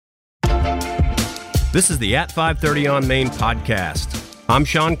This is the At 530 on Main podcast. I'm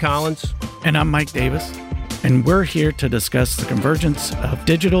Sean Collins. And I'm Mike Davis. And we're here to discuss the convergence of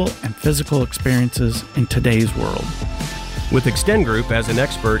digital and physical experiences in today's world. With Extend Group as an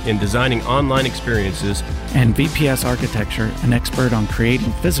expert in designing online experiences, and VPS Architecture, an expert on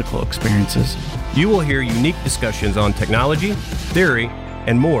creating physical experiences, you will hear unique discussions on technology, theory,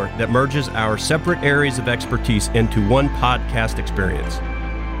 and more that merges our separate areas of expertise into one podcast experience.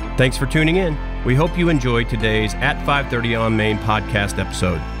 Thanks for tuning in. We hope you enjoyed today's At 530 on Main podcast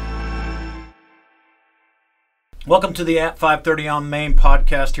episode. Welcome to the At 530 on Main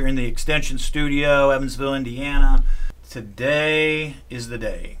podcast here in the Extension Studio, Evansville, Indiana. Today is the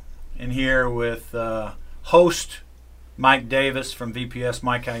day. And here with host Mike Davis from VPS.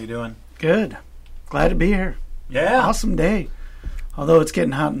 Mike, how you doing? Good. Glad to be here. Yeah. Awesome day. Although it's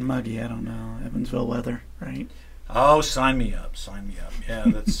getting hot and muggy, I don't know. Evansville weather, right? Oh, sign me up. Sign me up. Yeah,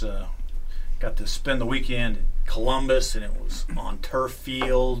 that's got to spend the weekend in Columbus, and it was on turf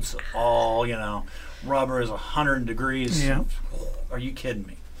fields, all, rubber is 100 degrees. Yeah. Are you kidding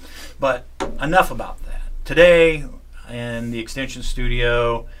me? But enough about that. Today, in the Extension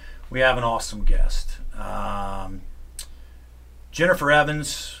Studio, we have an awesome guest. Jennifer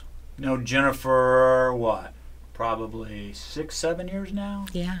Evans. Jennifer, what? Probably 6-7 years now?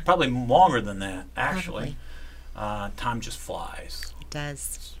 Yeah. Probably longer than that, actually. Time just flies. It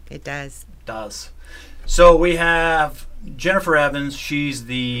does. It does. So we have Jennifer Evans. She's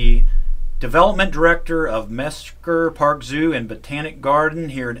the Development Director of Mesker Park Zoo and Botanic Garden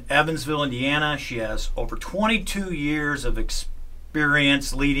here in Evansville, Indiana. She has over 22 years of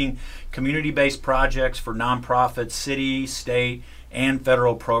experience leading community-based projects for nonprofits, city, state, and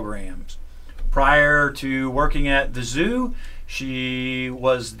federal programs. Prior to working at the zoo, she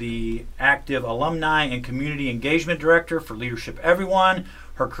was the active alumni and community engagement director for Leadership Everyone.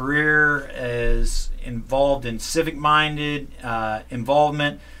 Her career is involved in civic-minded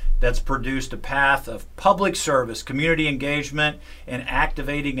involvement that's produced a path of public service, community engagement, and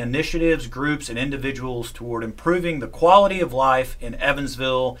activating initiatives, groups, and individuals toward improving the quality of life in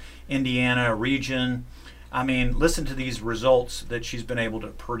Evansville, Indiana region. I mean, listen to these results that she's been able to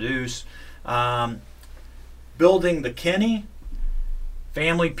produce. Building the Kinney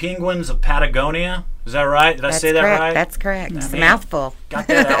Family Penguins of Patagonia. Is that right? Did I say that right? That's correct. It's a mouthful. Got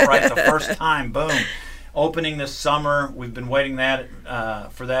that out right the first time. Boom. Opening this summer. We've been waiting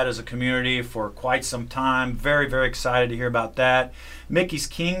for that as a community for quite some time. Very, very excited to hear about that. Mickey's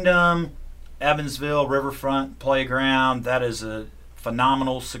Kingdom, Evansville Riverfront Playground. That is a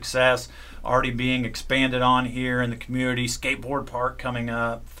phenomenal success. Already being expanded on here in the community. Skateboard park coming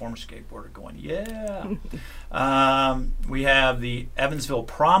up. Former skateboarder going, yeah. We have the Evansville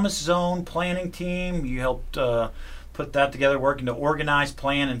Promise Zone planning team. You helped put that together, working to organize,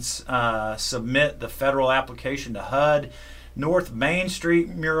 plan, and submit the federal application to HUD. North Main Street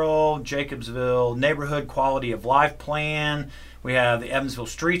mural, Jacobsville Neighborhood Quality of Life Plan. We have the Evansville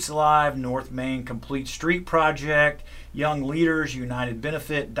Streets Alive, North Main Complete Street Project, Young Leaders United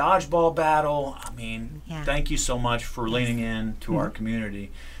Benefit, Dodgeball Battle. I mean, Thank you so much for leaning in to our community.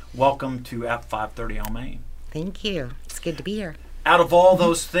 Welcome to At 530 on Main. Thank you. It's good to be here. Out of all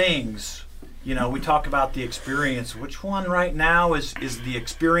those things, we talk about the experience. Which one right now is the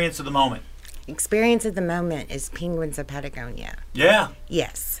experience of the moment? Experience of the moment is Penguins of Patagonia. Yeah.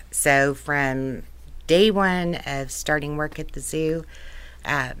 Yes. So from day one of starting work at the zoo,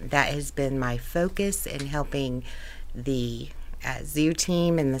 that has been my focus in helping the zoo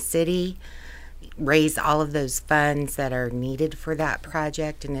team in the city raise all of those funds that are needed for that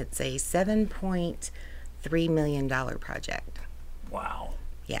project, and it's a $7.3 million project. Wow.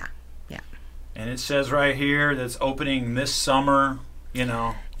 Yeah. And it says right here that it's opening this summer, It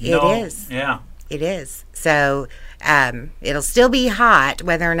is. Yeah. It is. So it'll still be hot,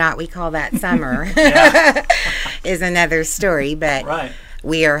 whether or not we call that summer is another story. But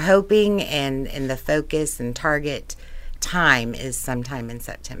we are hoping, and the focus and target time is sometime in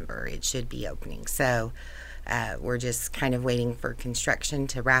September. It should be opening. So we're just kind of waiting for construction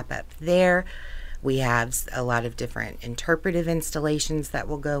to wrap up there. We have a lot of different interpretive installations that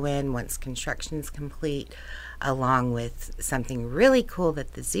will go in once construction is complete, along with something really cool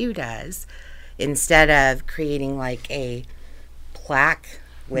that the zoo does. Instead of creating like a plaque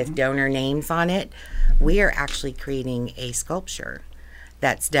with donor names on it, we are actually creating a sculpture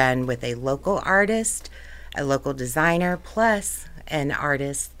that's done with a local artist, a local designer, plus an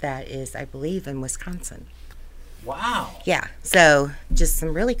artist that is, I believe, in Wisconsin. Wow. Yeah, so just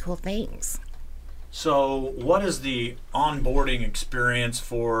some really cool things. So what is the onboarding experience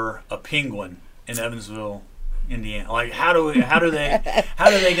for a penguin in Evansville, Indiana? Like, how do they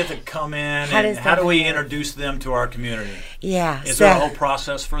get to come in? How do we introduce them to our community? Yeah. Is there a whole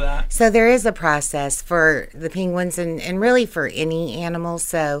process for that? So there is a process for the penguins and really for any animals.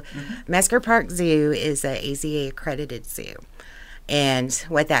 So Mesker Park Zoo is a AZA accredited zoo. And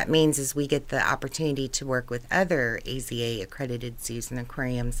what that means is we get the opportunity to work with other AZA accredited zoos and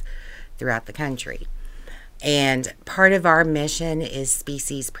aquariums throughout the country. And part of our mission is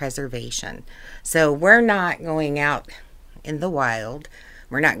species preservation. So we're not going out in the wild.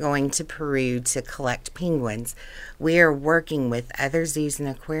 We're not going to Peru to collect penguins. We are working with other zoos and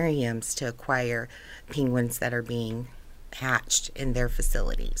aquariums to acquire penguins that are being hatched in their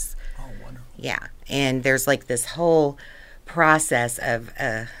facilities. Oh, wonderful. Yeah. And there's like this whole process of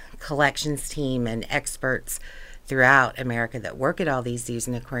a collections team and experts throughout America that work at all these zoos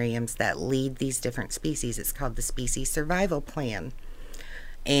and aquariums that lead these different species. It's called the Species Survival Plan.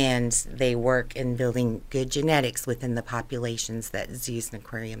 And they work in building good genetics within the populations that zoos and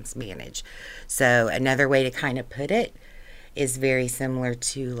aquariums manage. So another way to kind of put it is very similar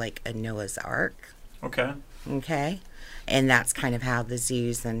to like a Noah's Ark. Okay. Okay. And that's kind of how the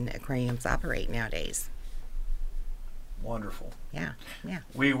zoos and aquariums operate nowadays. Wonderful. Yeah.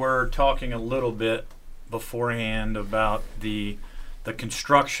 We were talking a little bit beforehand about the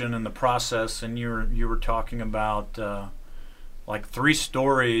construction and the process, and you were talking about like 3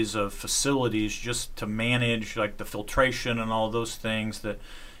 stories of facilities just to manage like the filtration and all those things that,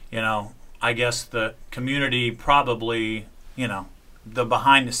 I guess the community probably, the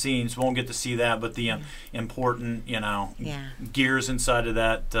behind the scenes won't get to see that, but the important, gears inside of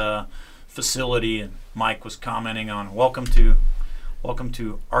that facility. And Mike was commenting on welcome to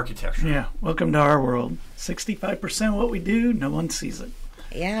architecture. Yeah, welcome to our world. 65% what we do, no one sees it.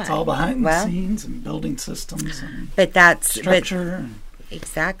 Yeah, it's all behind the scenes and building systems and structure.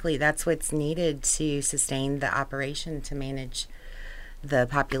 Exactly, that's what's needed to sustain the operation to manage the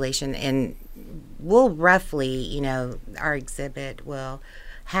population. And we'll roughly, our exhibit will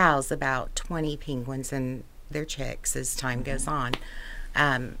house about 20 penguins and their chicks as time goes on.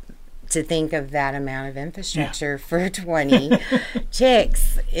 To think of that amount of infrastructure for 20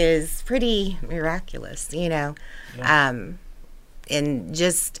 chicks is pretty miraculous, and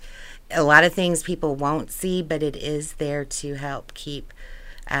just a lot of things people won't see, but it is there to help keep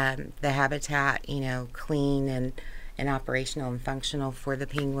the habitat, clean and operational and functional for the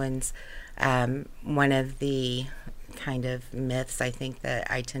penguins. One of the kind of myths I think that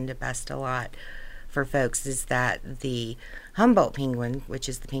I tend to bust a lot for folks is that the Humboldt penguin, which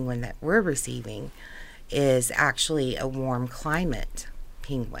is the penguin that we're receiving, is actually a warm climate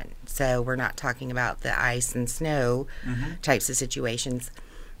penguin. So we're not talking about the ice and snow types of situations,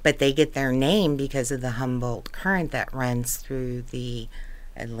 but they get their name because of the Humboldt current that runs through the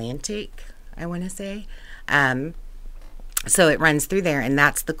Atlantic, I want to say. So it runs through there, and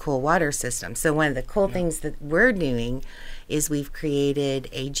that's the cool water system. So one of the cool things that we're doing is we've created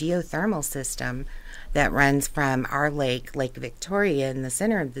a geothermal system that runs from our Lake Victoria in the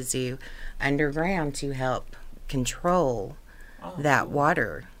center of the zoo underground to help control that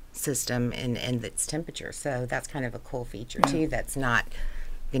water system and its temperature. So that's kind of a cool feature too that's not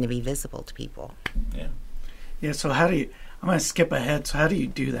going to be visible to people. Yeah, so I'm going to skip ahead. So how do you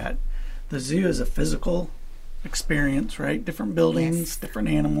do that? The zoo is a physical experience, right? Different buildings, different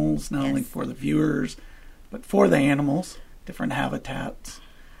animals, not only for the viewers, but for the animals, different habitats.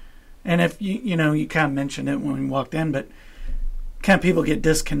 And if you kind of mentioned it when we walked in, but kind of people get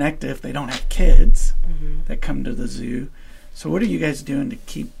disconnected if they don't have kids that come to the zoo. So what are you guys doing to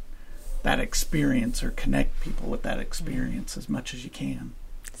keep that experience or connect people with that experience as much as you can?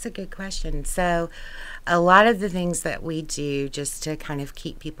 That's a good question. So a lot of the things that we do just to kind of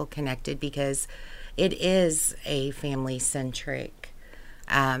keep people connected, because it is a family-centric,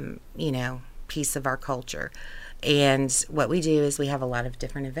 piece of our culture. And what we do is we have a lot of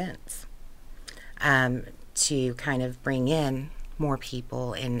different events to kind of bring in more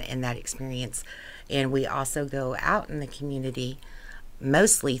people in that experience. And we also go out in the community,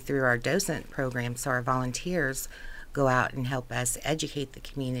 mostly through our docent program. So our volunteers go out and help us educate the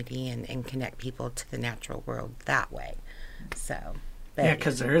community and connect people to the natural world that way. So,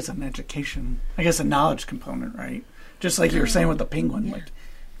 because there is an education, I guess a knowledge component, right? Just like you were saying with the penguin. Like,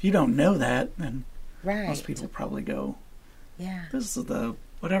 if you don't know that, then most people probably go, this is the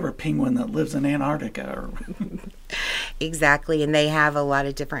whatever penguin that lives in Antarctica. Exactly, and they have a lot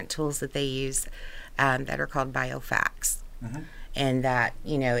of different tools that they use that are called biofacts. And that,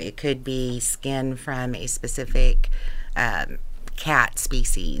 it could be skin from a specific cat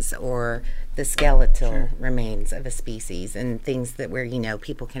species or the skeletal remains of a species, and things that where,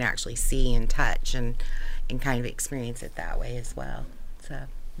 people can actually see and touch and and kind of experience it that way as well. So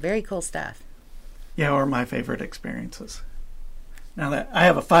very cool stuff. Yeah, or my favorite experiences. Now that I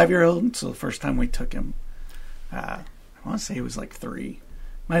have a 5-year-old, so the first time we took him, I want to say he was like 3.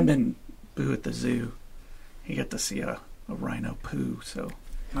 Might have been Boo at the zoo. He got to see a rhino poo, so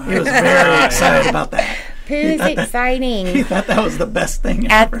he was very excited about that. Poo's exciting. He thought that was the best thing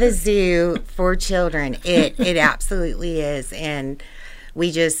at ever. the zoo for children. It absolutely is. And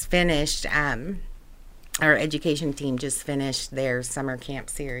we just finished, our education team just finished their summer camp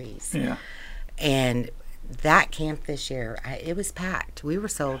series. Yeah. And that camp this year, it was packed. We were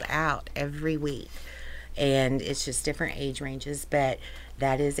sold out every week. And it's just different age ranges, but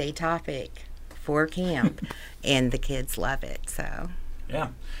that is a topic for camp, and the kids love it. So yeah.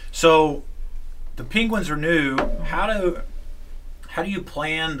 So the penguins are new. How do you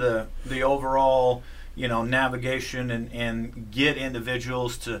plan the overall, navigation and get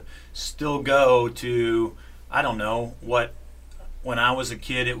individuals to still go to, I don't know, when I was a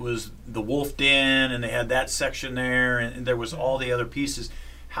kid it was the wolf den and they had that section there and there was all the other pieces.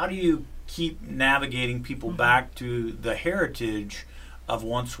 How do you keep navigating people back to the heritage of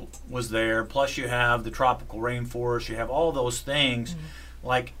once was there? Plus you have the tropical rainforest, you have all those things.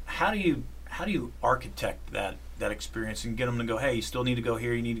 Like how do you architect that experience and get them to go, hey, you still need to go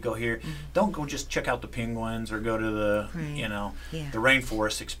here, you need to go here. Don't go just check out the penguins or go to the the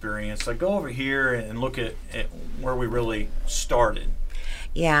rainforest experience. Like go over here and look at where we really started.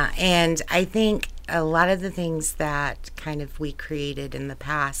 Yeah, and I think a lot of the things that kind of we created in the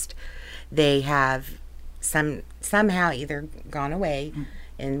past, they have somehow either gone away,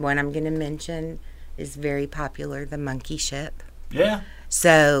 and one I'm going to mention is very popular, the monkey ship. Yeah.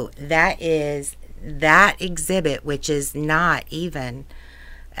 So that exhibit, which is not even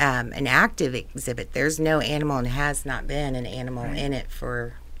an active exhibit. There's no animal and has not been an animal in it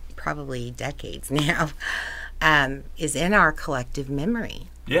for probably decades now, is in our collective memory.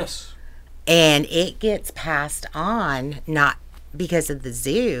 Yes. And it gets passed on, not because of the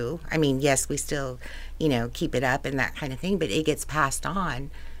zoo. I mean, yes, we still, keep it up and that kind of thing, but it gets passed on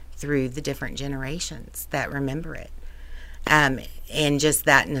through the different generations that remember it. And just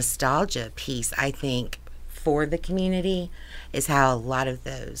that nostalgia piece, I think, for the community is how a lot of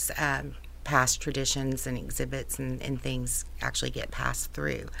those past traditions and exhibits and things actually get passed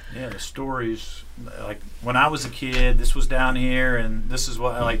through. Yeah, the stories, like when I was a kid, this was down here, and this is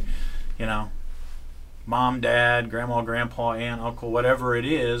what, mom, dad, grandma, grandpa, aunt, uncle, whatever it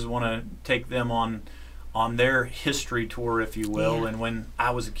is, want to take them on their history tour, if you will. Yeah. And when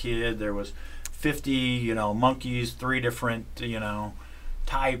I was a kid, there was 50, monkeys, 3 different,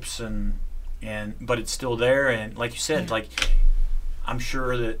 types, but it's still there. And like you said, I'm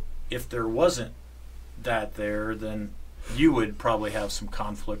sure that if there wasn't that there, then you would probably have some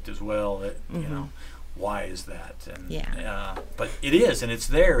conflict as well. That why is that? And but it is, and it's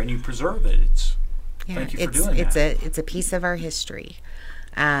there, and you preserve it. Thank you for doing that. It's a piece of our history.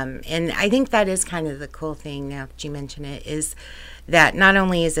 And I think that is kind of the cool thing, now that you mention it, is that not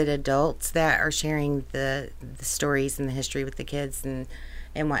only is it adults that are sharing the stories and the history with the kids and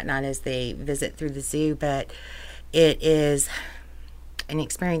whatnot as they visit through the zoo, but it is an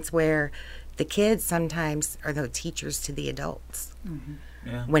experience where the kids sometimes are the teachers to the adults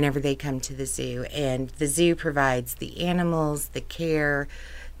whenever they come to the zoo. And the zoo provides the animals, the care,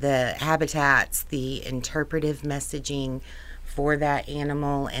 the habitats, the interpretive messaging for that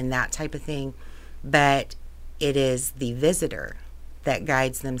animal and that type of thing, but it is the visitor that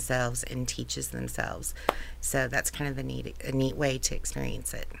guides themselves and teaches themselves. So that's kind of a neat way to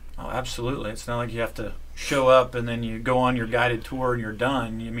experience it. Oh, absolutely. It's not like you have to show up and then you go on your guided tour and you're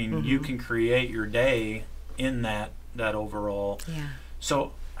done. I mean, you can create your day in that overall. Yeah.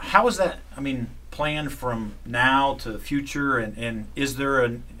 So how is that, planned from now to the future, and is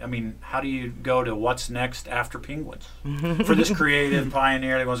there how do you go to what's next after penguins? For this creative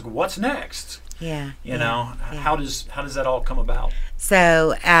pioneer that goes, what's next? How does that all come about?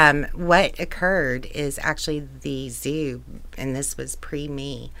 So what occurred is actually the zoo, and this was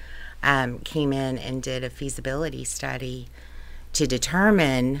pre-me, came in and did a feasibility study to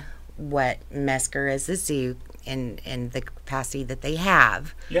determine what Mesker as a zoo and the capacity that they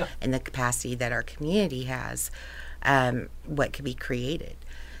have and the capacity that our community has, what could be created.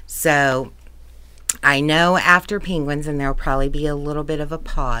 So I know after penguins, and there'll probably be a little bit of a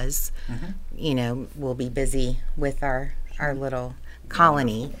pause, we'll be busy with our little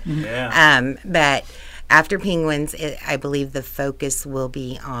colony. But after penguins, I believe the focus will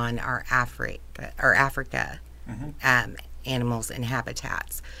be on our Africa animals and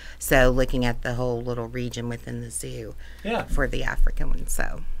habitats. So looking at the whole little region within the zoo for the African ones.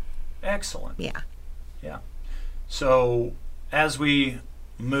 So excellent. Yeah. Yeah. So as we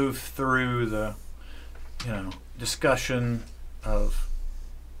move through the discussion of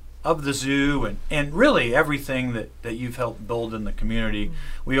the zoo and really everything that you've helped build in the community,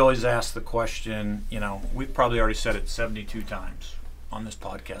 we always ask the question, we've probably already said it 72 times on this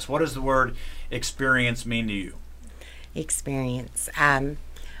podcast. What does the word experience mean to you? Experience.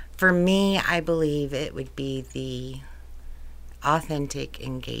 For me, I believe it would be the authentic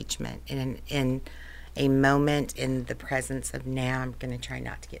engagement in a moment in the presence of now. I'm going to try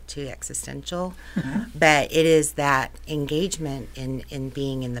not to get too existential, but it is that engagement in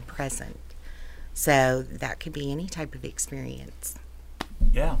being in the present. So that could be any type of experience.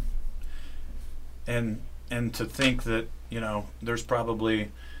 Yeah. And to think that, there's probably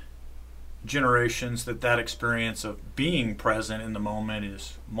generations that experience of being present in the moment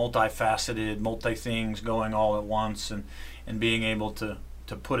is multifaceted, multi-things going all at once, and being able to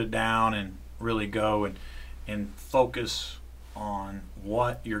put it down and really go and focus on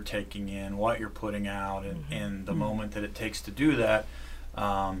what you're taking in, what you're putting out, and the moment that it takes to do that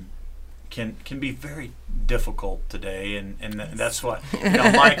can be very difficult today, and that's what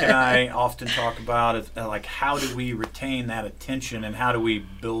Mike and I often talk about, is like, how do we retain that attention and how do we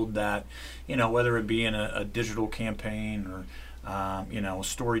build that, whether it be in a digital campaign or a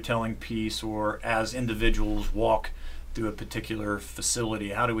storytelling piece, or as individuals walk through a particular facility,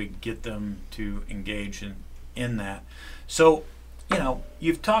 how do we get them to engage in that? So,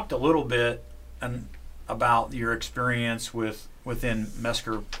 you've talked a little bit about your experience within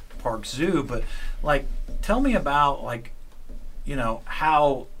Mesker Park Zoo, but tell me about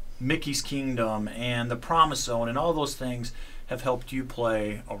how Mickey's Kingdom and the Promise Zone and all those things have helped you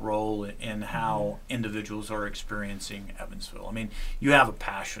play a role in how individuals are experiencing Evansville. I mean, you have a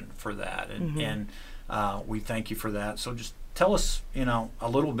passion for that, and we thank you for that. So just tell us, a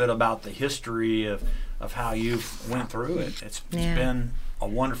little bit about the history of how you went through it. It's been a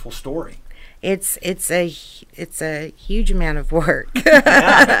wonderful story. It's a huge amount of work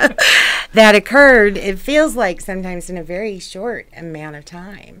that occurred. It feels like sometimes in a very short amount of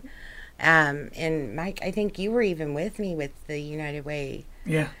time. And Mike, I think you were even with me with the United Way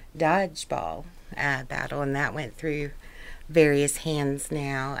dodgeball battle, and that went through various hands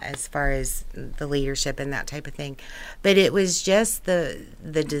now as far as the leadership and that type of thing. But it was just the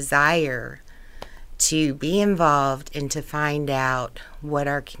desire to be involved and to find out what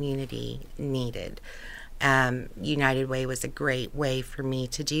our community needed. United Way was a great way for me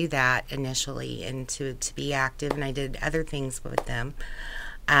to do that initially and to be active, and I did other things with them.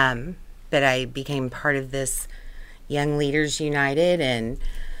 But I became part of this Young Leaders United, and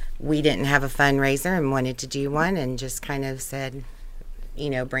we didn't have a fundraiser and wanted to do one, and just kind of said,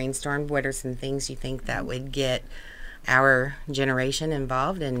 brainstormed what are some things you think that would get our generation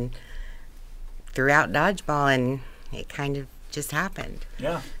involved, and throughout dodgeball, and it kind of just happened.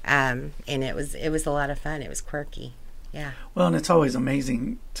 Yeah. And it was a lot of fun. It was quirky. Yeah. Well, and it's always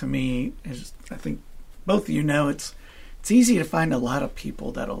amazing to me. I think both of you know it's easy to find a lot of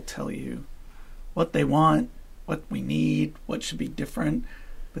people that'll tell you what they want, what we need, what should be different.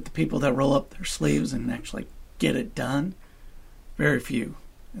 But the people that roll up their sleeves and actually get it done, very few,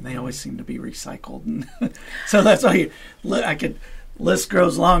 and they always seem to be recycled. And so that's why list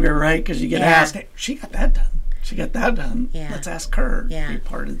grows longer, right? Because you get asked, hey, she got that done. She got that done. Yeah. Let's ask her to be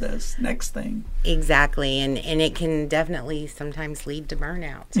part of this next thing. Exactly, and it can definitely sometimes lead to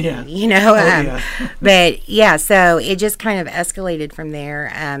burnout. Yeah. But yeah, so it just kind of escalated from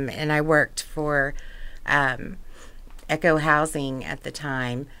there. And I worked for Echo Housing at the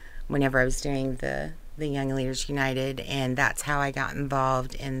time whenever I was doing the Young Leaders United, and that's how I got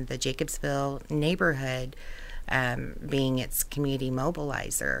involved in the Jacobsville neighborhood, being its community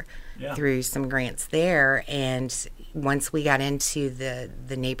mobilizer through some grants there. And once we got into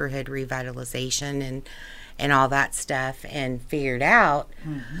the neighborhood revitalization and all that stuff, and figured out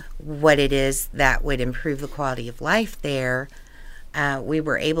what it is that would improve the quality of life there, we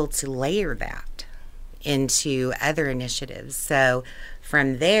were able to layer that into other initiatives. So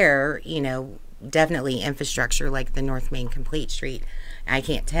from there, definitely infrastructure like the North Main Complete Street. I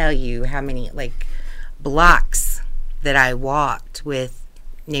can't tell you how many blocks that I walked with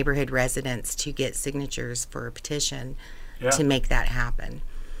neighborhood residents to get signatures for a petition to make that happen.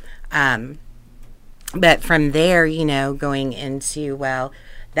 But from there, going into, well,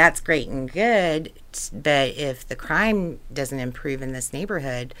 that's great and good, but if the crime doesn't improve in this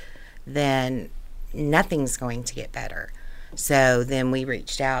neighborhood, then nothing's going to get better. So then we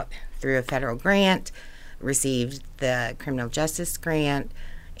reached out through a federal grant, received the criminal justice grant,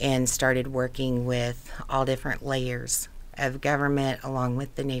 and started working with all different layers of government along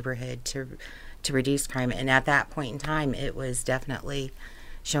with the neighborhood to reduce crime. And at that point in time, it was definitely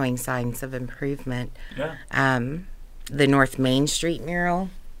showing signs of improvement. Yeah. The North Main Street mural,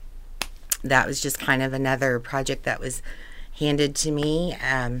 that was just kind of another project that was handed to me.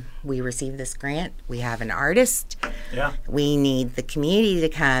 We received this grant. We have an artist. Yeah. We need the community to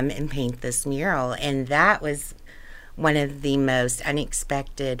come and paint this mural. And that was one of the most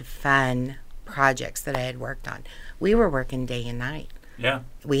unexpected, fun projects that I had worked on. We were working day and night. Yeah.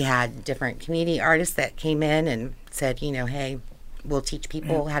 We had different community artists that came in and said, you know, hey, we'll teach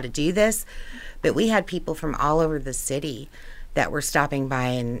people how to do this. But we had people from all over the city that were stopping by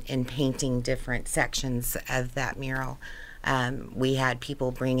and painting different sections of that mural. We had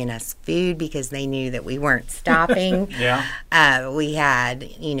people bringing us food because they knew that we weren't stopping. Yeah. We had,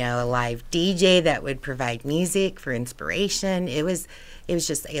 you know, a live DJ that would provide music for inspiration. It was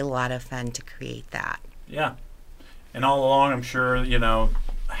just a lot of fun to create that. Yeah. And all along, I'm sure, you know,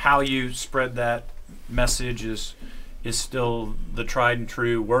 how you spread that message is still the tried and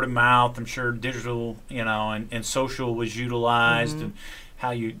true word of mouth. I'm sure digital, you know, and social was utilized, and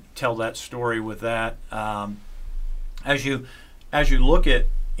how you tell that story with that. As you look at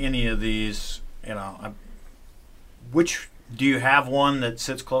any of these, you know, which do you have one that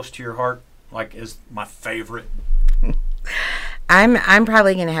sits close to your heart, like is my favorite? I'm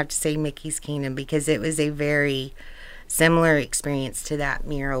probably going to have to say Mickey's Kingdom, because it was a very similar experience to that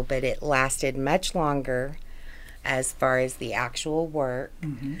mural, but it lasted much longer as far as the actual work.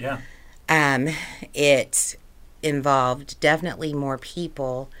 Mm-hmm. Yeah. It involved definitely more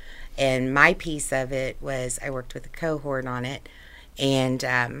people, and my piece of it was I worked with a cohort on it, and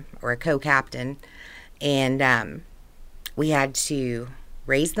or a co-captain, and we had to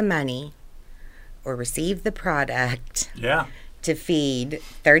raise the money or receive the product. Yeah. To feed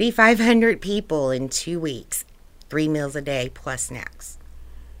 3,500 people in 2 weeks, 3 meals a day plus snacks.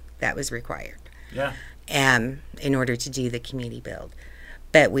 That was required. Yeah. In order to do the community build.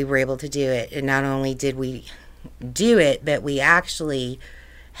 But we were able to do it. And not only did we do it, but we actually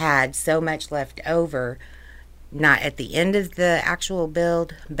had so much left over, not at the end of the actual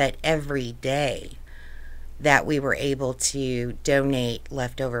build, but every day, that we were able to donate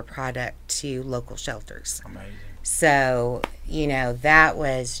leftover product to local shelters. Amazing. So, you know, that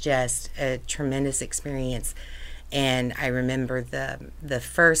was just a tremendous experience. And I remember the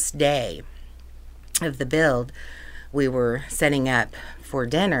first day of the build, we were setting up for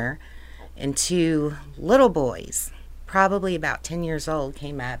dinner, and 2 little boys, probably about 10 years old,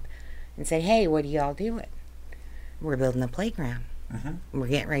 came up and said, hey, what are y'all doing? We're building a playground. Mm-hmm. We're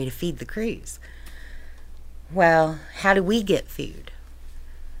getting ready to feed the crews. Well, how do we get food?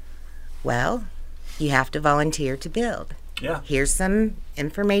 Well, you have to volunteer to build. Yeah. Here's some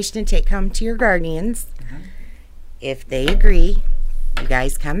information to take home to your guardians. Mm-hmm. If they agree, you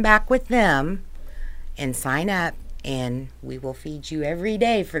guys come back with them and sign up, and we will feed you every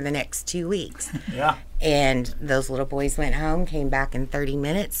day for the next 2 weeks. Yeah. And those little boys went home, came back in 30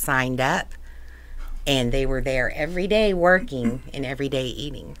 minutes, signed up, and they were there every day working and every day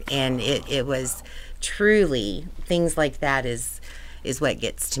eating. And it was truly, things like that is what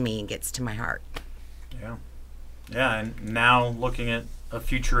gets to me and gets to my heart. Yeah. Yeah, and now looking at a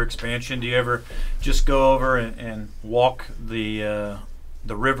future expansion, do you ever just go over and walk the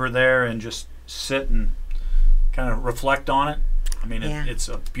river there and just sit and kind of reflect on it? I mean, Yeah. it's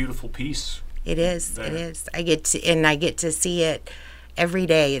a beautiful piece. It is. there. It is. I get to see it every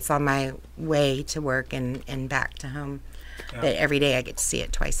day. It's on my way to work and back to home. Yeah. But every day I get to see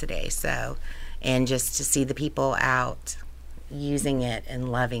it twice a day. So, and just to see the people out using it and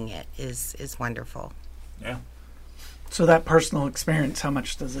loving it is wonderful. Yeah. So that personal experience, how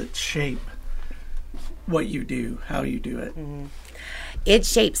much does it shape what you do, how you do it? Mm-hmm. It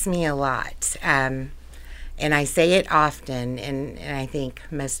shapes me a lot. And I say it often, and I think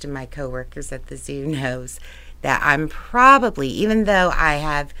most of my coworkers at the zoo knows that I'm probably, even though I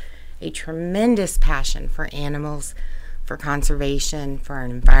have a tremendous passion for animals, for conservation, for our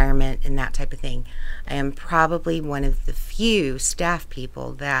environment, and that type of thing, I am probably one of the few staff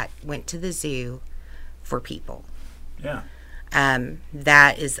people that went to the zoo for people. Yeah.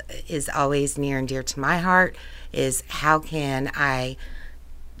 That is always near and dear to my heart, is how can I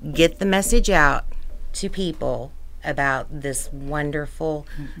get the message out to people about this wonderful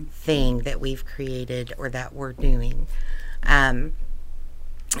thing that we've created or that we're doing. And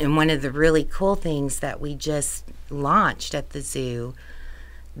one of the really cool things that we just launched at the zoo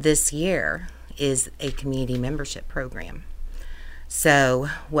this year is a community membership program. So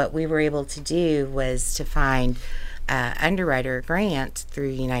what we were able to do was to find underwriter grant through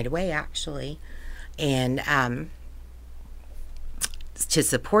United Way, actually, and to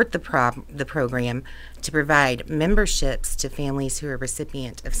support the program, to provide memberships to families who are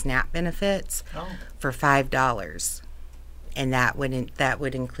recipient of SNAP benefits for $5. And that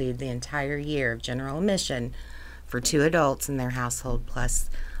would include the entire year of general admission for 2 adults in their household plus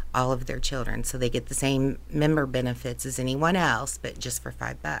all of their children. So they get the same member benefits as anyone else, but just for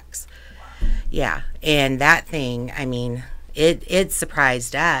 $5. Wow. Yeah. And that thing, I mean, it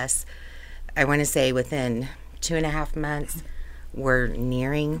surprised us. I want to say within 2.5 months, we're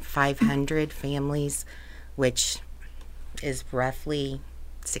nearing 500 families, which is roughly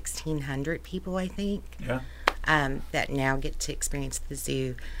 1,600 people, I think, that now get to experience the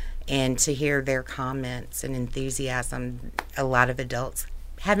zoo. And to hear their comments and enthusiasm, a lot of adults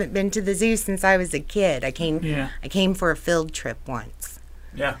haven't been to the zoo since I was a kid. I came for a field trip once.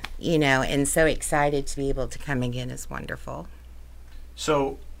 Yeah. You know, and so excited to be able to come again is wonderful.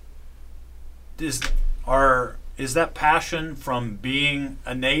 So is that passion from being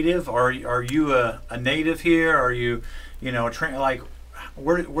a native? Are you a native here? Are you like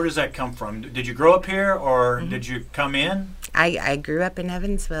where does that come from? Did you grow up here or did you come in? I grew up in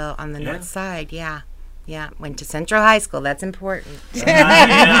Evansville on the north side. Yeah. Went to Central High School. That's important.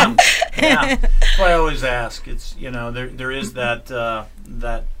 Yeah. That's why I always ask. It's there is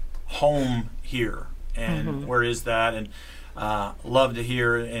that home here, and where is that? And love to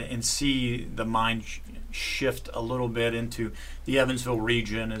hear and see the mind shift a little bit into the Evansville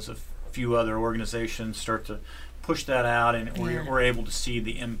region as a few other organizations start to push that out, and we're able to see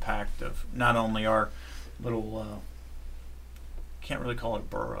the impact of not only our little can't really call it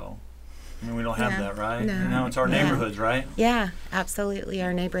borough. I mean, we don't have that, right? No. It's our neighborhoods, right? Yeah, absolutely,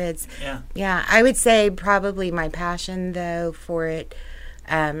 our neighborhoods. Yeah. I would say probably my passion, though, for it,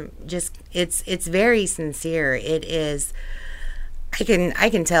 it's very sincere. It is. I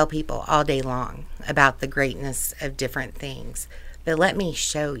can tell people all day long about the greatness of different things, but let me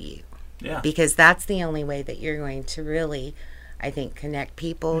show you. Yeah. Because that's the only way that you're going to really, I think, connect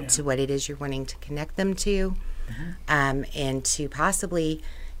people to what it is you're wanting to connect them to, and to possibly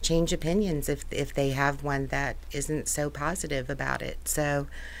change opinions if they have one that isn't so positive about it. So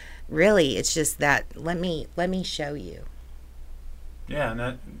really it's just that let me show you. Yeah,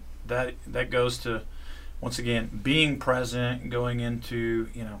 and that goes to, once again, being present, going into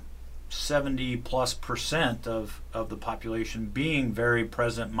 70+% of the population being very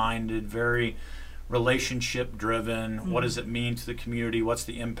present minded, very relationship driven. What does it mean to the community? What's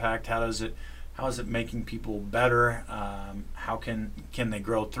the impact? How is it making people better? How can they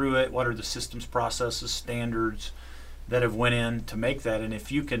grow through it? What are the systems, processes, standards that have went in to make that? And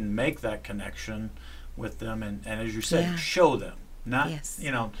if you can make that connection with them, and as you said, show them, not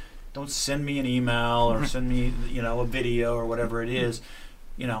don't send me an email or send me a video or whatever it is.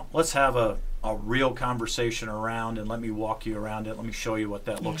 Let's have a real conversation around, and let me walk you around it. Let me show you what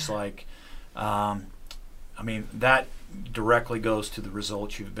that looks like. I mean, that directly goes to the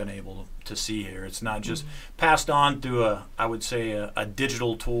results you've been able to see here. It's not just passed on through a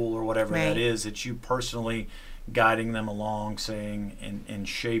digital tool or whatever that is. It's you personally guiding them along, saying and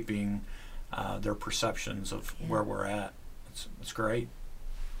shaping their perceptions of where we're at. It's great.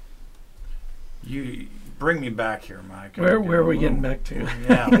 You bring me back here, Mike. Where are we getting back to?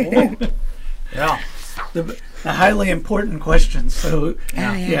 Yeah. Yeah. The highly important question. So,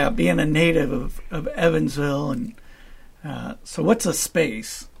 being a native of Evansville, and so what's a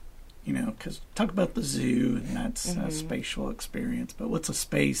space? Because talk about the zoo, and that's a spatial experience. But what's a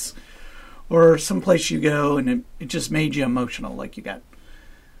space, or someplace you go and it just made you emotional? Like you got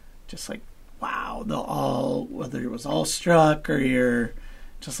just like, wow, whether it was awestruck or you're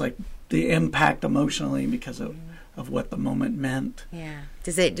just like the impact emotionally because of what the moment meant. Yeah.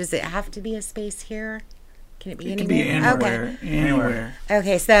 Does it have to be a space here? Can it be anywhere? It can be anywhere. Okay. Anywhere.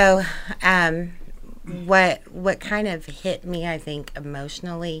 Okay, so what kind of hit me, I think,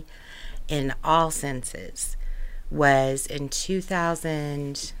 emotionally in all senses was in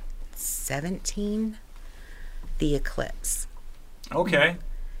 2017, the eclipse. Okay.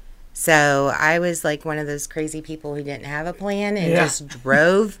 So I was like one of those crazy people who didn't have a plan and just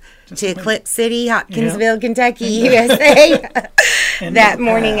drove to Eclipse City, Hopkinsville, Kentucky, USA that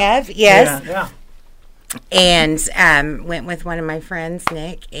morning of. Yes. Yeah. And went with one of my friends,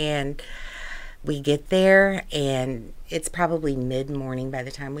 Nick, and we get there, and it's probably mid-morning by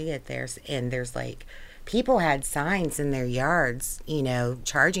the time we get there, and there's like people had signs in their yards,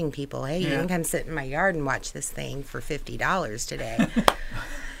 charging people, hey, you can come sit in my yard and watch this thing for $50 today.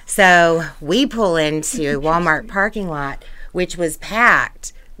 So we pull into a Walmart parking lot, which was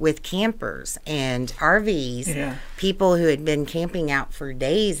packed with campers and RVs, people who had been camping out for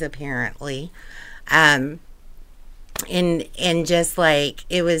days, apparently. And And just like,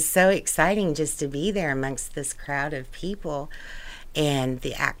 it was so exciting just to be there amongst this crowd of people and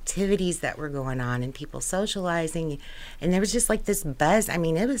the activities that were going on and people socializing. And there was just like this buzz. I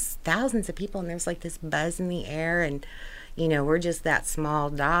mean, it was thousands of people and there was like this buzz in the air. And, you know, we're just that small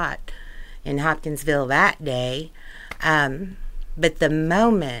dot in Hopkinsville that day. But the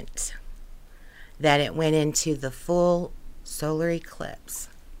moment that it went into the full solar eclipse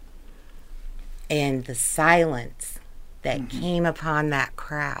and the silence that came upon that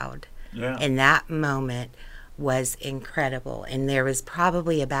crowd in that moment was incredible. And there was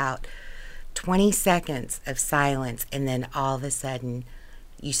probably about 20 seconds of silence, and then all of a sudden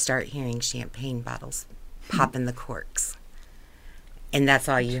you start hearing champagne bottles popping the corks, and that's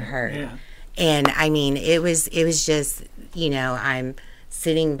all you heard. Yeah. And I mean, it was just, you know, I'm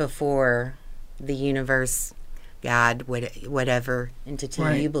sitting before the universe, God, whatever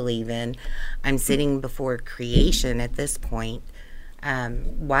entity you believe in. I'm sitting before creation at this point,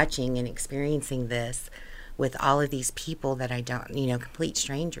 watching and experiencing this with all of these people that I don't, you know, complete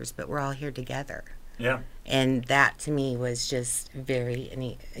strangers, but we're all here together. Yeah. And that to me was just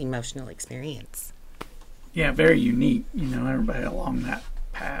an emotional experience. Yeah, very unique, you know, everybody along that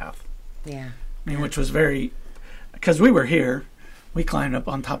path. Yeah. I mean, which was very, because we were here, we climbed up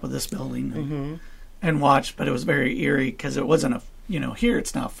on top of this building and watched, but it was very eerie because it wasn't you know, here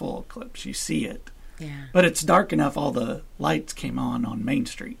it's not full eclipse, you see it. Yeah. But it's dark enough, all the lights came on Main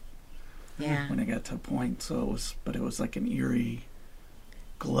Street. Yeah. When it got to a point, but it was like an eerie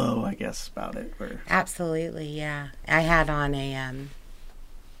glow, I guess, about it. Absolutely, yeah. I had on a,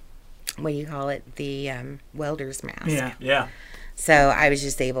 what do you call it? The welder's mask. Yeah. Yeah. So I was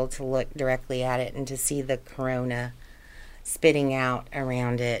just able to look directly at it, and to see the corona spitting out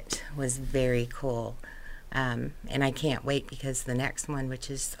around it was very cool. And I can't wait because the next one,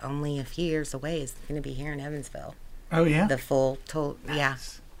 which is only a few years away, is going to be here in Evansville. Oh, yeah? The full, total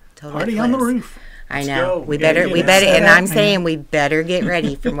Party on the roof. I know. Go. We better, and I'm saying we better get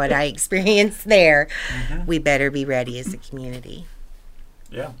ready from what I experienced there. We better be ready as a community.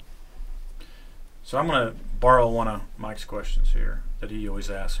 Yeah. So I'm going to borrow one of Mike's questions here that he always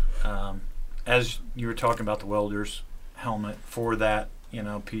asks. As you were talking about the welder's helmet for that, you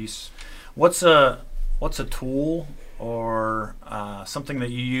know, piece, what's a tool or something that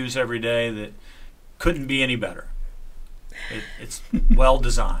you use every day that couldn't be any better? It's well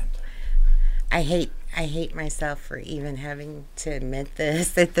designed. I hate myself for even having to admit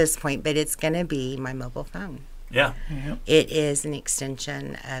this at this point, but it's going to be my mobile phone. Yeah. Yep. It is an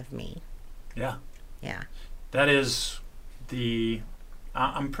extension of me. Yeah. Yeah. That is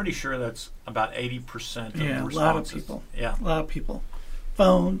I'm pretty sure that's about 80% of the responses. A lot of people. Yeah. A lot of people.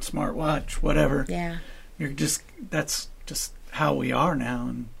 Phone, smartwatch, whatever. Yeah. That's just how we are now.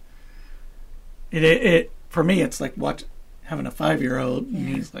 And it for me, it's like having a 5-year-old, and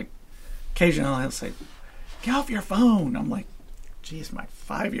he's like, occasionally he'll say, "Get off your phone." I'm like, geez, my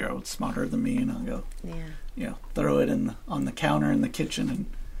 5-year-old's smarter than me, and I'll go, throw it on the counter in the kitchen and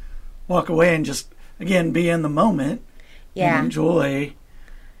walk away and just, again, be in the moment and enjoy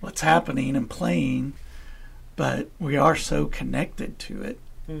what's happening and playing. But we are so connected to it.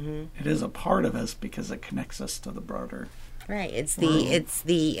 It is a part of us because it connects us to the broader. Right. It's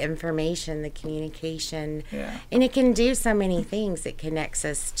the information, the communication. Yeah. And it can do so many things. It connects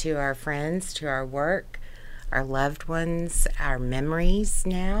us to our friends, to our work, our loved ones, our memories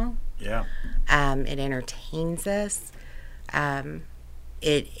now. Yeah. It entertains us.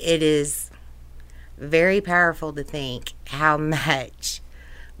 It is very powerful to think how much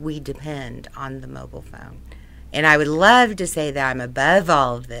we depend on the mobile phone. And I would love to say that I'm above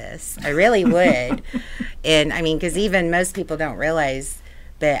all of this. I really would. And I mean, because even most people don't realize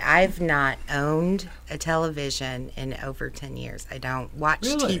that I've not owned a television in over 10 years. I don't watch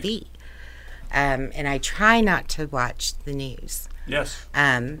TV. And I try not to watch the news. Yes.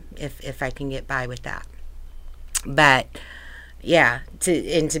 If I can get by with that. But yeah,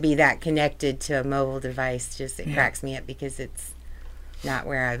 to be that connected to a mobile device, it cracks me up because it's not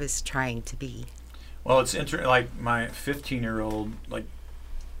where I was trying to be. Well, it's like my 15-year-old, like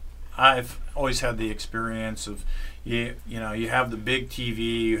I've always had the experience of you have the big TV,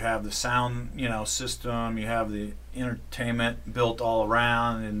 you have the sound, system, you have the entertainment built all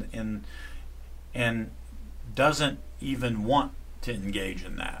around and doesn't even want to engage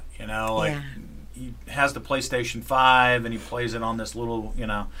in that, He has the PlayStation 5 and he plays it on this little,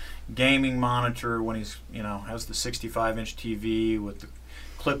 gaming monitor when he's, has the 65-inch TV with the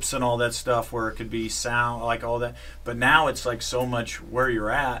clips and all that stuff where it could be sound, like all that. But now it's like so much where you're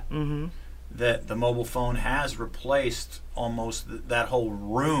at that the mobile phone has replaced almost that whole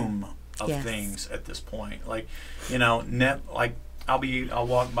room of things at this point. Like, you know, I'll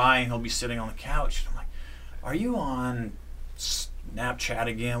walk by and he'll be sitting on the couch. I'm like, are you on Snapchat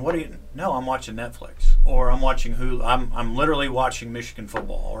again? No, I'm watching Netflix, or I'm watching Hulu. I'm literally watching Michigan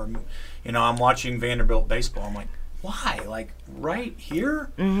football, or, you know, I'm watching Vanderbilt baseball. I'm like, why? Like, right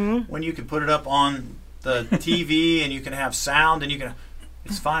here? Mm-hmm. When you can put it up on the TV and you can have sound and you can,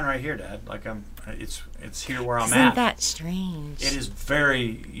 it's fine right here, Dad. Like, it's here where I'm at. Isn't that strange? It is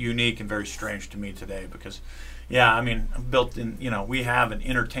very unique and very strange to me today because, yeah, I mean, built in, you know, we have an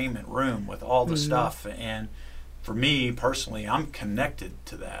entertainment room with all the stuff, and for me personally, I'm connected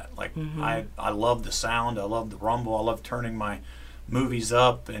to that. Like, I love the sound, I love the rumble, I love turning my movies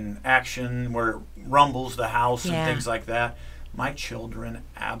up and action where it rumbles the house and things like that. My children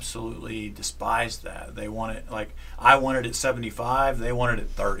absolutely despise that. They want it, like, I want it at 75, they want it at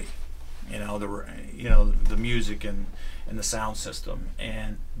 30. You know, the music and the sound system,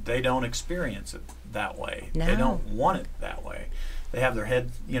 and they don't experience it that way. No. They don't want it that way. They have their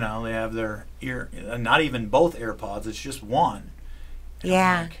head, you know, they have their ear, not even both AirPods, it's just one. And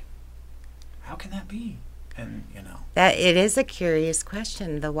I'm like, how can that be? And, you know. That it is a curious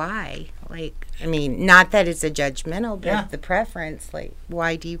question, the why. Like, I mean, not that it's a judgmental, but the preference, like,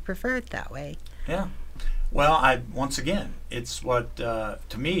 why do you prefer it that way? Yeah. Well, once again, it's what, to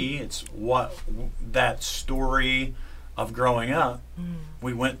me, it's what that story of growing up.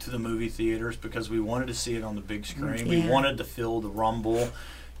 We went to the movie theaters because we wanted to see it on the big screen. We wanted to feel the rumble.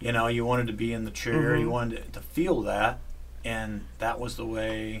 You know, you wanted to be in the chair. You wanted to feel that. And that was the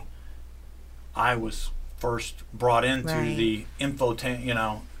way I was first brought into the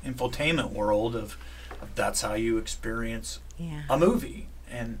infotainment world of that's how you experience a movie.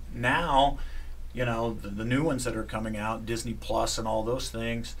 And now, you know, the new ones that are coming out, Disney Plus and all those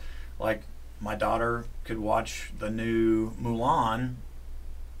things, like my daughter could watch the new Mulan,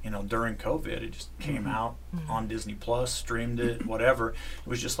 you know, during COVID. It just came out on Disney Plus, streamed it, whatever. It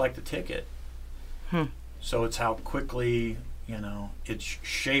was just like the ticket. So it's how quickly, you know, it's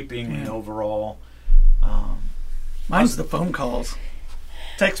shaping the overall. Mine's the phone calls.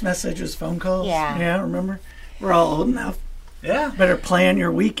 Text messages, phone calls. Yeah, remember? We're all old enough. Yeah. Better plan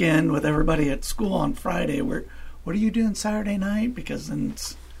your weekend with everybody at school on Friday. What are you doing Saturday night? Because then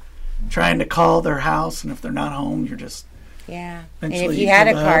it's trying to call their house, and if they're not home, you're just and if you had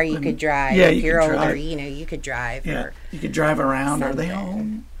a car, you could drive. Yeah, if you're older, drive. you know, you could drive. Yeah, or you could drive around. something. Are they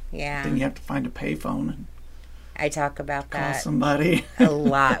home? Yeah. Then you have to find a payphone and I talk about call that somebody a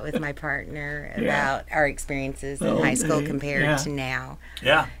lot with my partner about our experiences in high school compared to now.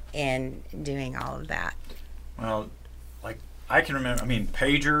 Yeah. And doing all of that. Well, like I can remember, I mean,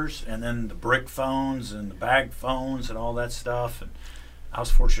 pagers and then the brick phones and the bag phones and all that stuff. And I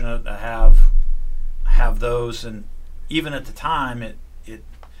was fortunate to have those. And even at the time, it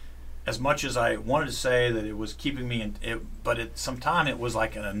as much as I wanted to say that it was keeping me in it, but sometimes it was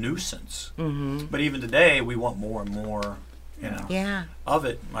like a nuisance. But even today, we want more and more, you know, of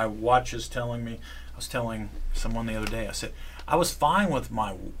it. My watch is telling me, I was telling someone the other day, I said, I was fine with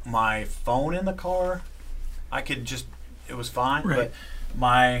my phone in the car. It was fine, but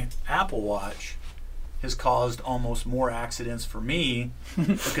my Apple Watch has caused almost more accidents for me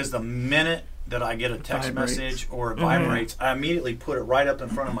because the minute that I get a text message or it vibrates, I immediately put it right up in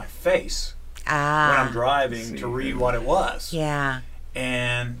front of my face when I'm driving to read what it was. Yeah.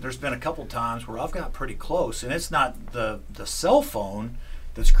 And there's been a couple times where I've got pretty close, and it's not the cell phone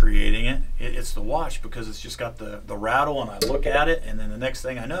that's creating it. It's the watch, because it's just got the rattle, and I look at it, and then the next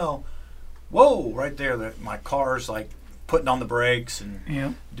thing I know, whoa, right there, my car's like putting on the brakes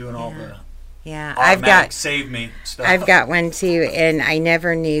and doing all the I've got save me stuff. I've got one too, and I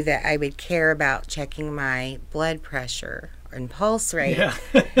never knew that I would care about checking my blood pressure and pulse rate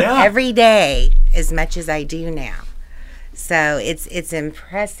every day as much as I do now. So it's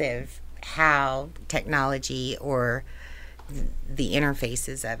impressive how technology or the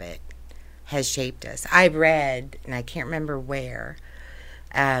interfaces of it has shaped us. I've read, and I can't remember where,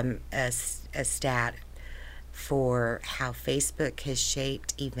 a stat for how Facebook has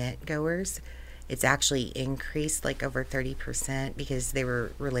shaped event goers. It's actually increased like over 30% because they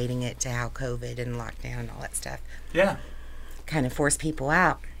were relating it to how COVID and lockdown and all that stuff kind of forced people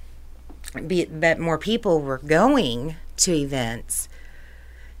out. But more people were going to events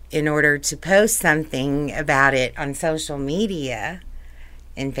in order to post something about it on social media,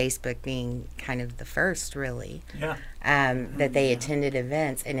 and Facebook being kind of the first, really, that they attended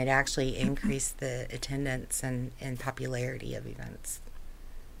events, and it actually increased the attendance and popularity of events.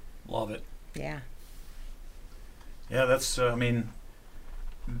 Love it. Yeah. Yeah, that's, I mean,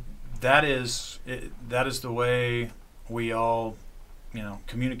 that is the way we all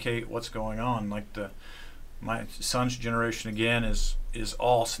communicate what's going on. Like my son's generation again is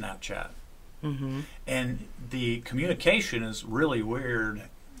all Snapchat. Mm-hmm. And the communication is really weird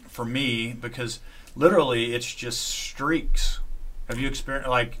for me because literally it's just streaks. Have you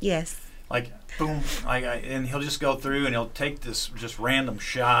experienced Yes. Like boom, and he'll just go through and he'll take this just random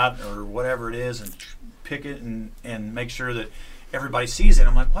shot or whatever it is and pick it and make sure that everybody sees it.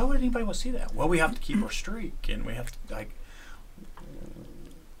 I'm like, why would anybody want to see that? Well, we have to keep our streak, and we have to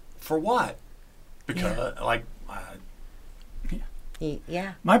for what? Because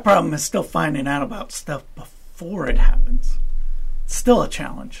yeah. My problem is still finding out about stuff before it happens. It's still a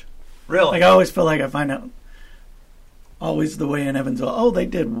challenge. Really? Like I always feel like I find out always the way in Evansville. Oh, they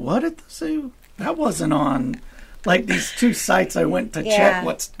did what at the zoo? That wasn't on like these 2 sites I went to check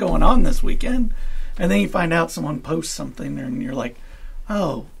what's going on this weekend. And then you find out someone posts something and you're like,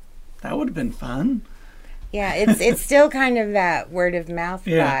 oh, that would have been fun. Yeah, it's still kind of that word of mouth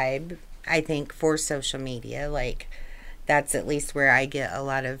vibe, I think, for social media. Like, that's at least where I get a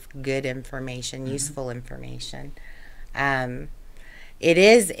lot of good information, useful information. It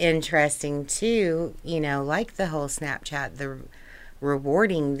is interesting, too, like the whole Snapchat, the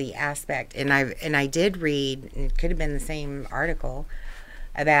rewarding the aspect. And I did read, it could have been the same article,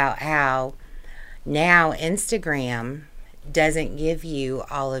 about how now Instagram doesn't give you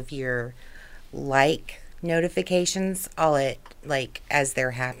all of your notifications as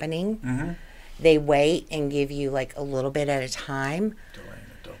they're happening. Mm-hmm. They wait and give you a little bit at a time.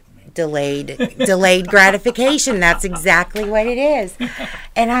 Delayed gratification. That's exactly what it is.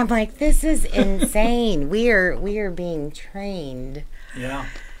 And I'm like, this is insane. We are being trained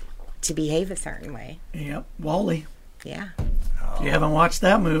to behave a certain way. Yep. Wall-E. Yeah. If you haven't watched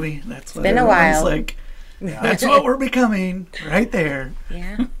that movie, that's what been a while. Like. That's what we're becoming right there.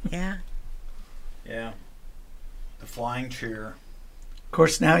 Yeah. Yeah. Yeah. The flying chair. Of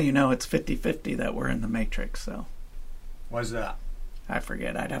course, now it's 50-50 that we're in the Matrix. So. Why's that? I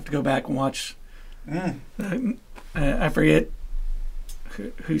forget. I'd have to go back and watch. I forget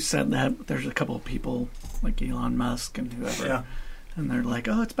who said that. There's a couple of people like Elon Musk and whoever. Yeah. And they're like,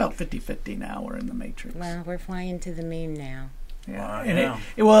 oh, it's about 50-50 now. We're in the Matrix. Well, we're flying to the moon now. Yeah. And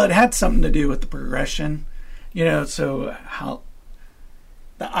it had something to do with the progression. So how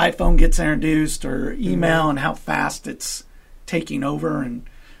the iPhone gets introduced or email and how fast it's taking over.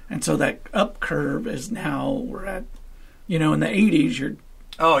 And so that up curve is now we're at, in the 80s, you're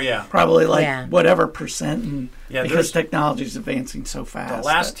probably whatever percent. And because technology is advancing so fast. The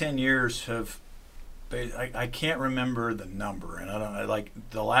last 10 years have, I can't remember the number. And I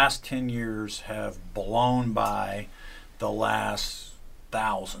don't the last 10 years have blown by the last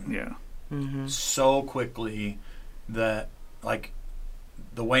 1,000. Yeah. Mm-hmm. So quickly that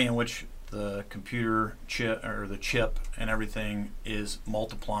the way in which the computer chip or the chip and everything is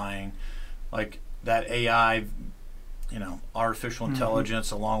multiplying, that AI, artificial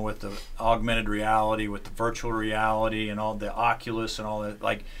intelligence along with the augmented reality, with the virtual reality and all the Oculus and all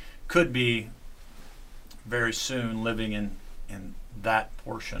that, could be very soon living in that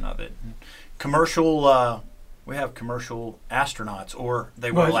portion of it. Commercial, we have commercial astronauts, or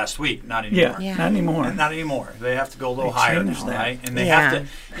they were last week, not anymore. Yeah, not anymore. Not anymore. They have to go a little higher now, right? And they have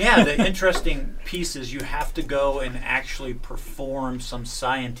to, the interesting piece is you have to go and actually perform some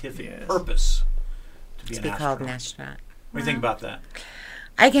scientific purpose to be called an astronaut. What do you think about that?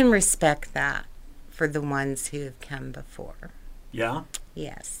 I can respect that for the ones who have come before. Yeah?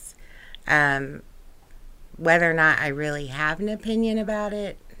 Yes. Whether or not I really have an opinion about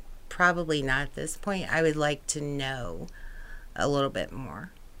it, probably not at this point. I would like to know a little bit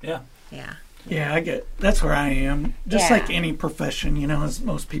more. Yeah. Yeah. Yeah, I get that's where I am. Just like any profession, as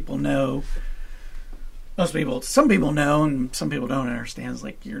most people know. Some people know and some people don't understand. It's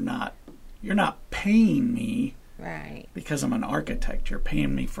like you're not paying me right because I'm an architect. You're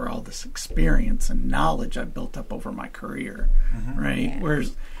paying me for all this experience and knowledge I've built up over my career. Right? Yeah.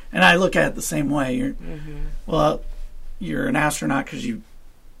 And I look at it the same way. You're an astronaut because you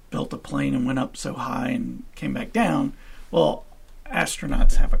built a plane and went up so high and came back down. Well,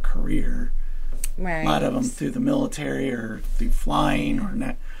 astronauts have a career. Right. A lot of them through the military or through flying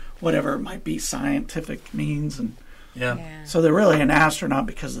or whatever it might be, scientific means. And so they're really an astronaut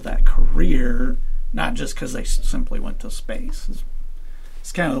because of that career, not just because they simply went to space.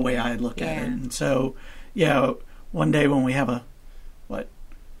 It's kind of the way I look at it. And so, one day when we have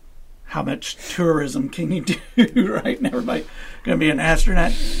how much tourism can you do, right? And everybody going to be an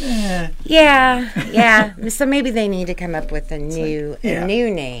astronaut? Yeah. So maybe they need to come up with a new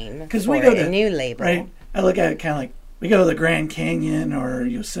name. Because we go to a new label. Right? I look at it kind of like we go to the Grand Canyon or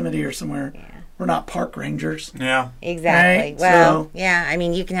Yosemite or somewhere. Yeah. we're not park rangers. Yeah. Exactly. Right? Well, So, yeah. I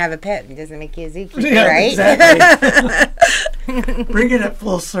mean, you can have a pet. It doesn't make you a zookeeper, yeah, right? Exactly. Bring it at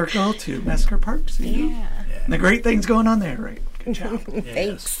full circle to Mesker Park Zoo. Yeah. And the great things going on there, right? Good job.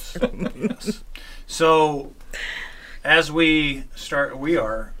 Thanks. Yes. So, as we start, we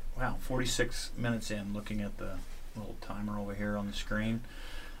are, 46 minutes in, looking at the little timer over here on the screen.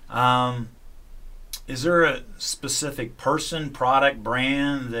 Is there a specific person, product,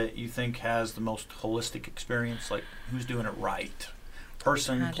 brand that you think has the most holistic experience? Like, who's doing it right?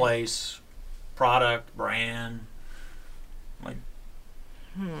 Person, place, product, brand? Like,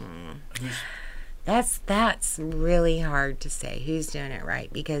 That's really hard to say who's doing it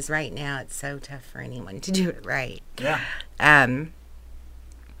right, because right now it's so tough for anyone to do it right. Yeah.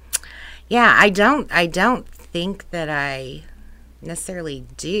 Yeah, I don't think that I necessarily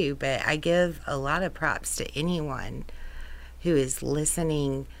do, but I give a lot of props to anyone who is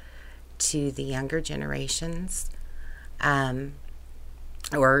listening to the younger generations,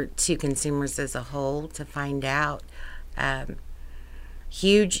 or to consumers as a whole, to find out.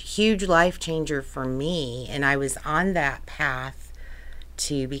 Huge life changer for me, and I was on that path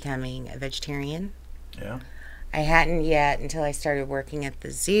to becoming a vegetarian. Yeah. I hadn't yet, until I started working at the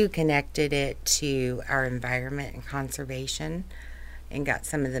zoo, connected it to our environment and conservation and got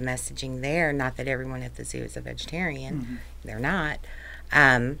some of the messaging there. Not that everyone at the zoo is a vegetarian. They're not.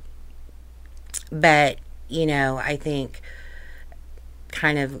 But, I think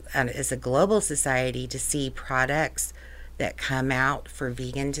kind of as a global society, to see products that come out for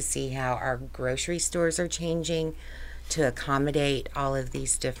vegan, to see how our grocery stores are changing to accommodate all of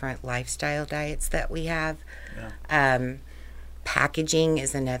these different lifestyle diets that we have. Yeah. Packaging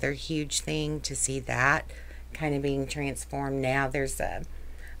is another huge thing, to see that kind of being transformed. Now there's a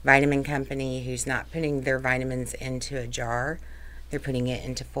vitamin company who's not putting their vitamins into a jar. They're putting it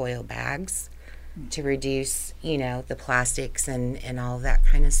into foil bags to reduce, the plastics and all that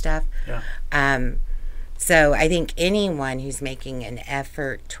kind of stuff. Yeah. So I think anyone who's making an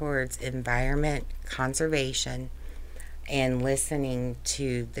effort towards environment conservation and listening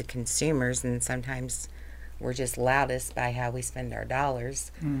to the consumers, and sometimes we're just loudest by how we spend our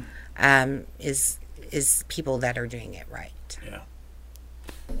dollars, is people that are doing it right. Yeah.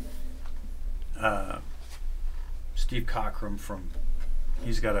 Steve Cockram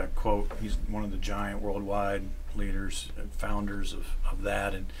he's got a quote. He's one of the giant worldwide leaders, founders of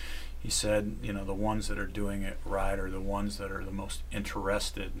that, and he said, the ones that are doing it right are the ones that are the most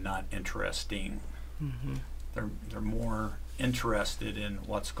interested, not interesting. Mm-hmm. They're more interested in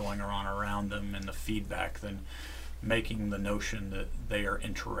what's going on around them and the feedback than making the notion that they are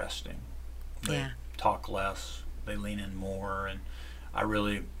interesting. They talk less, they lean in more, and I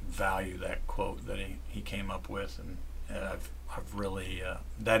really value that quote that he came up with, and I've really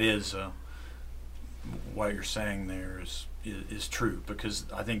that is what you're saying there is true, because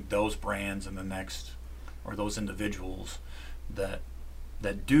I think those brands and those individuals that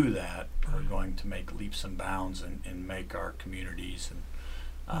do that are going to make leaps and bounds and make our communities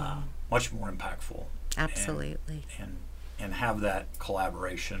much more impactful. Absolutely. And have that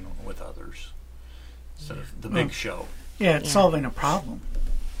collaboration with others instead of the big show. Yeah, it's solving a problem,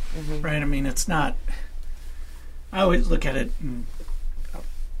 right? I mean, it's not. I always look at it, and I'll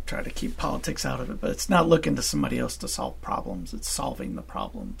try to keep politics out of it, but it's not looking to somebody else to solve problems. It's solving the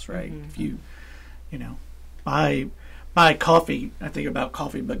problems, right? If you buy coffee, I think about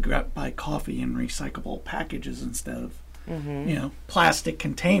coffee, but buy coffee in recyclable packages instead of, plastic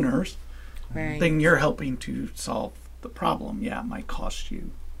containers, then you're helping to solve the problem. Yeah, it might cost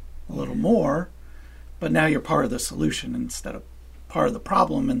you a little more, but now you're part of the solution instead of part of the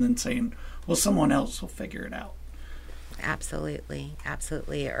problem, and then saying, well, someone else will figure it out. Absolutely.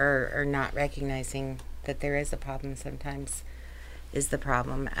 Or not recognizing that there is a problem sometimes is the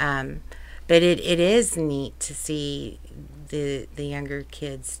problem. But it is neat to see the younger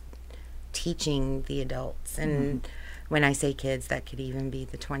kids teaching the adults. And when I say kids, that could even be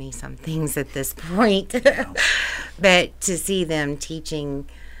the 20-somethings at this point. But to see them teaching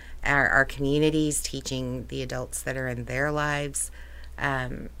our communities, teaching the adults that are in their lives,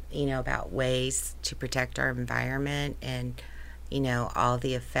 about ways to protect our environment and, all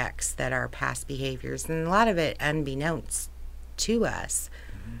the effects that our past behaviors, and a lot of it unbeknownst to us,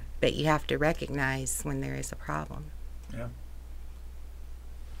 but you have to recognize when there is a problem. Yeah.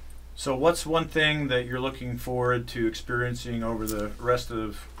 So what's one thing that you're looking forward to experiencing over the rest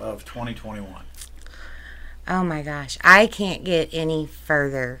of 2021? Oh my gosh, I can't get any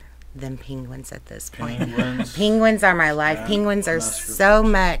further than penguins at this point. Penguins are my life. Penguins are so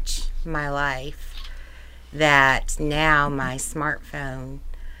much my life that now my smartphone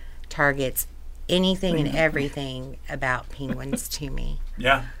targets anything and everything about penguins to me.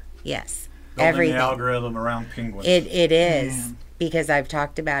 Yeah. Yes. Building everything. The algorithm around penguins. It is, because I've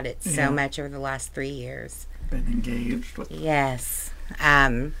talked about it so much over the last 3 years. Been engaged with. Yes.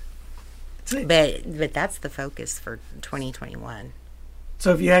 But that's the focus for 2021.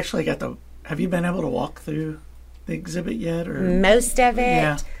 So have you actually have you been able to walk through the exhibit yet? Or most of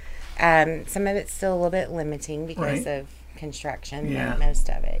it. Yeah. Some of it's still a little bit limiting because of construction. Yeah. But most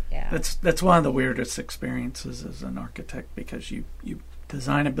of it, That's one of the weirdest experiences as an architect, because you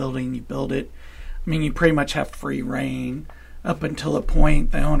design a building, you build it. I mean, you pretty much have free reign up until a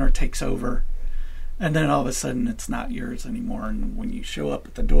point the owner takes over. And then all of a sudden, it's not yours anymore. And when you show up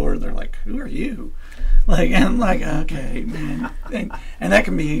at the door, they're like, "Who are you?" Like, and I'm like, "Okay, man." And that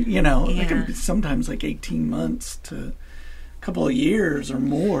can be, it can be sometimes like 18 months to a couple of years or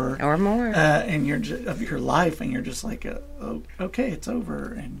more. And of your life, and you're just like, "Oh, okay, it's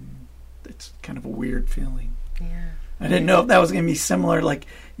over," and it's kind of a weird feeling. Yeah. I didn't know if that was going to be similar. Like,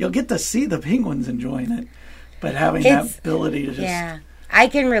 you'll get to see the penguins enjoying it, but having that ability to just... Yeah. I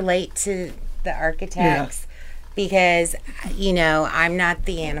can relate to the architects because, I'm not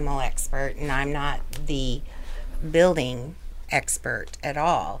the animal expert and I'm not the building expert at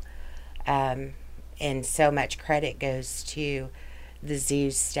all. And so much credit goes to the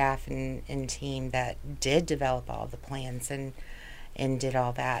zoo's staff and team that did develop all the plans and did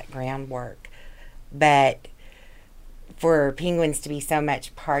all that groundwork. But for penguins to be so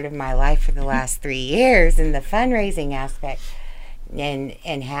much part of my life for the last 3 years, and the fundraising aspect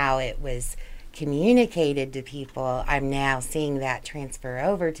and how it was communicated to people, I'm now seeing that transfer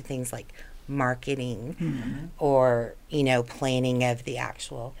over to things like marketing or, planning of the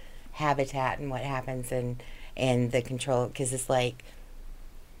actual habitat and what happens and the control, because it's like,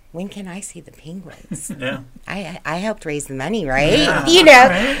 when can I see the penguins? Yeah. I helped raise the money, right?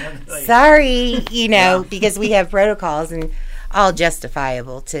 Right. Sorry, because we have protocols and all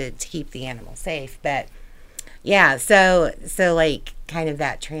justifiable to keep the animal safe. But yeah, so like kind of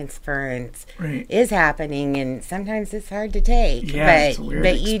that transference is happening, and sometimes it's hard to take. Yeah, it's a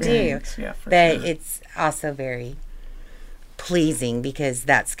weird you do. Yeah, but sure. It's also very pleasing because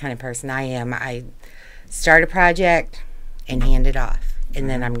that's the kind of person I am. I start a project and hand it off. And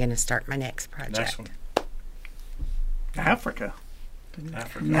then I'm going to start my next project. Next one. Africa.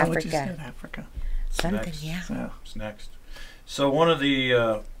 Africa. Something, next. Yeah. So. It's next. So one of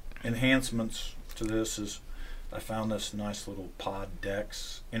the enhancements to this is I found this nice little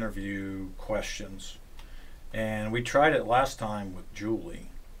Poddex interview questions. And we tried it last time with Julie.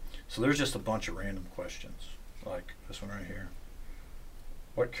 So there's just a bunch of random questions, like this one right here.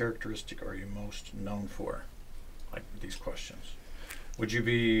 What characteristic are you most known for? Like these questions. Would you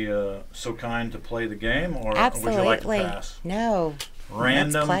be so kind to play the game, or Absolutely. would you like to pass? No.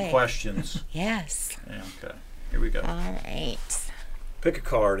 Random questions. Yes. Yeah, okay. Here we go. All right. Pick a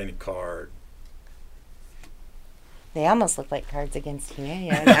card, any card. They almost look like Cards Against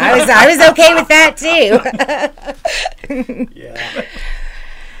Humanity. I was okay with that too. Yeah.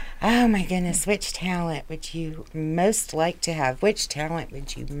 Oh my goodness! Which talent would you most like to have? Which talent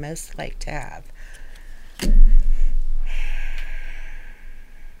would you most like to have?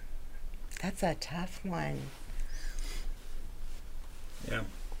 That's a tough one. Yeah.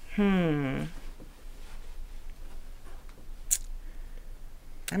 I'm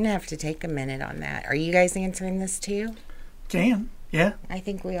going to have to take a minute on that. Are you guys answering this too? Can. Yeah. I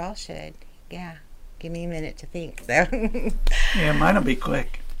think we all should. Yeah. Give me a minute to think, so. Yeah, mine will be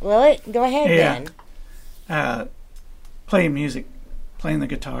quick. Well, go ahead then. Playing music. Playing the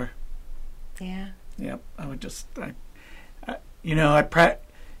guitar. Yeah. Yep. I would just...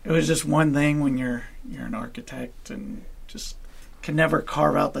 It was just one thing when you're an architect and just can never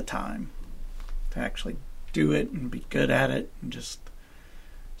carve out the time to actually do it and be good at it, and it's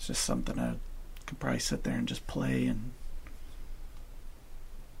just something I could probably sit there and just play and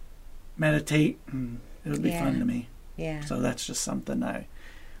meditate, and it would be fun to me. Yeah. So that's just something I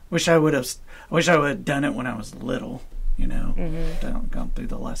wish I would have done it when I was little, gone through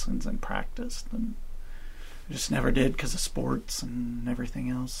the lessons and practiced, and I just never did because of sports and everything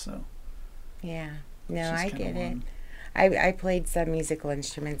else. So yeah, no, I get it. I played some musical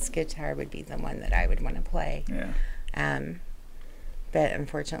instruments. Guitar would be the one that I would want to play. Yeah. But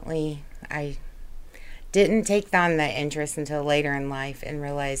unfortunately, I didn't take on that interest until later in life and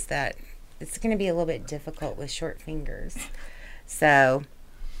realized that it's going to be a little bit difficult with short fingers. So,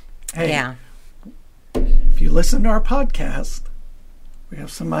 yeah. If you listen to our podcast, we have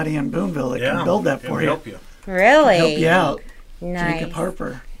somebody in Boonville that can build that for you. Help you. Really? Help you out. Nice. Jacob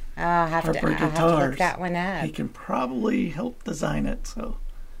Harper. I'll have to look that one up. He can probably help design it. So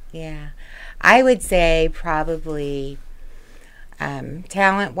Yeah. I would say probably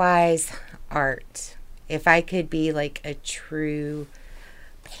talent-wise, art. If I could be like a true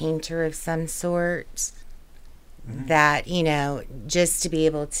painter of some sort, that, you know, just to be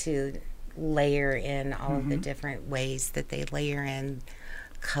able to layer in all of the different ways that they layer in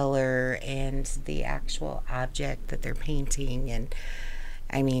color and the actual object that they're painting, and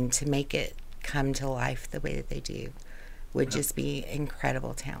I mean, to make it come to life the way that they do would just be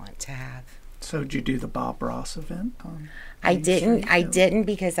incredible talent to have. So did you do the Bob Ross event on I didn't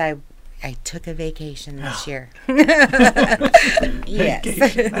because I took a vacation this year. Yes.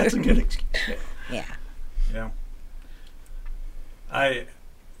 Vacation. That's a good excuse. Yeah. Yeah.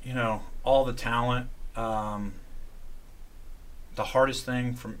 You know, all the talent, the hardest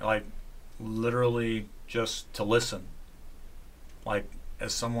thing from, like, literally just to listen. Like,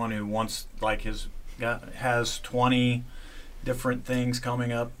 as someone who wants, like, has 20 different things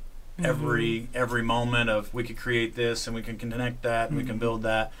coming up every moment of, we could create this and we can connect that and we can build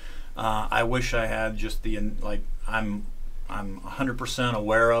that. I wish I had just I'm 100%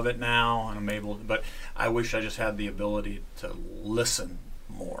 aware of it now, and I'm able to, but I wish I just had the ability to listen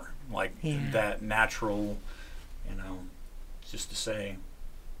more, like that natural, you know, just to say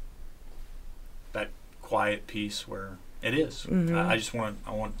that quiet piece where it is.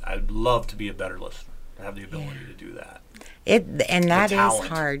 I'd love to be a better listener, to have the ability to do that. That is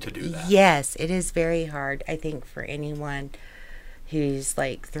hard. To do that. Yes, it is very hard, I think, for anyone who's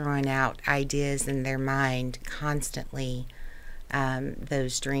like throwing out ideas in their mind constantly,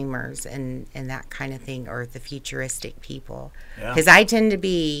 those dreamers and that kind of thing, or the futuristic people. Because I tend to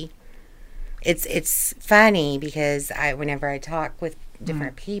be, it's funny because whenever I talk with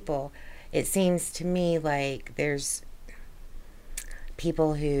different people, it seems to me like there's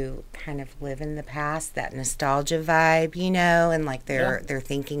people who kind of live in the past, that nostalgia vibe, you know, and like they're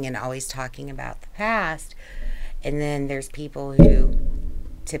thinking and always talking about the past. And then there's people who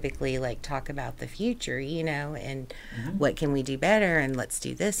typically like talk about the future, you know, and what can we do better, and let's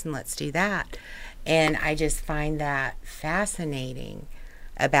do this and let's do that. And I just find that fascinating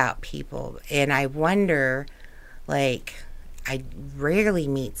about people. And I wonder, like, I rarely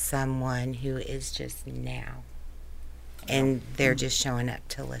meet someone who is just now. And they're just showing up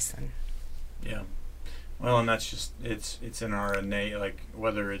to listen. Yeah. Well, and that's just, it's in our innate, like,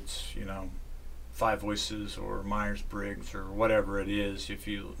 whether it's, you know, Five Voices or Myers-Briggs or whatever it is, if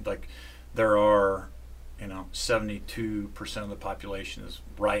you, like, there are, you know, 72% of the population is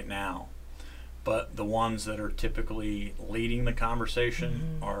right now. But the ones that are typically leading the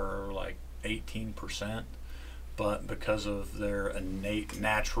conversation are like 18%. But because of their innate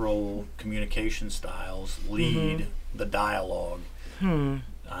natural communication styles, lead the dialogue.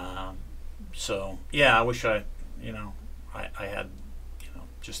 So yeah, I wish I had, you know,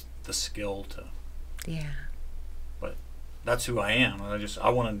 just the skill to. Yeah. But that's who I am. I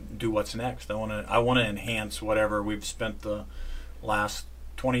want to do what's next. I want to enhance whatever we've spent the last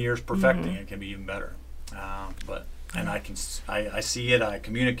 20 years perfecting. It can be even better. And I see it. I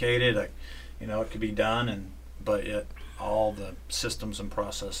communicate it. You know, it could be done, but yet all the systems and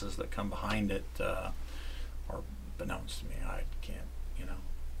processes that come behind it are beknownst to me. I can't, you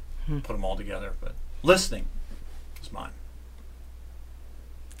know, put them all together. But listening is mine.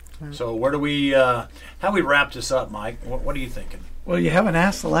 So where do we, how do we wrap this up, Mike? What are you thinking? Well, you haven't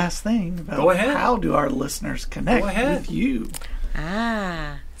asked the last thing about Go ahead. How do our listeners connect with you?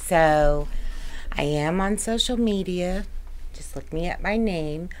 So I am on social media. Just look me up my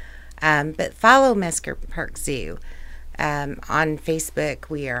name. But follow Mesker Park Zoo. On Facebook,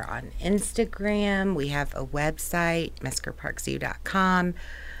 we are on Instagram. We have a website, meskerparkzoo.com.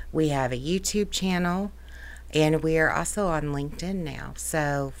 We have a YouTube channel. And we are also on LinkedIn now.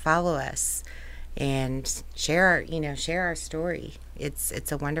 So follow us and share our story.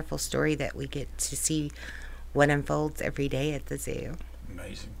 It's a wonderful story that we get to see what unfolds every day at the zoo.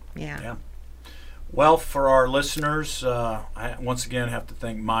 Amazing. Yeah. Well, for our listeners, I once again have to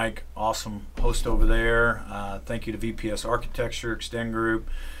thank Mike, awesome host over there. Thank you to VPS Architecture Extend Group.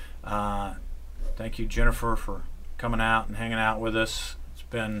 Thank you, Jennifer, for coming out and hanging out with us. It's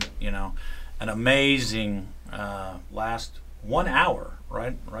been, you know, an amazing last 1 hour,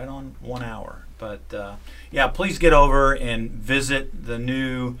 right on 1 hour. But yeah, please get over and visit the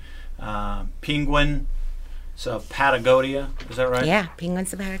new Penguin. So Patagonia, is that right? Yeah,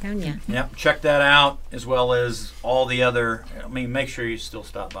 Penguins of Patagonia. Yep, check that out, as well as all the other. I mean, make sure you still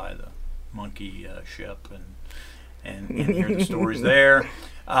stop by the monkey ship and hear the stories there.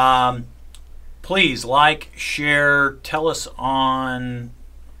 Please like, share, tell us on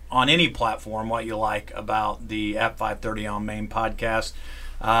any platform what you like about the At 530 on Main podcast.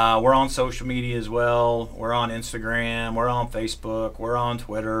 We're on social media as well. We're on Instagram. We're on Facebook. We're on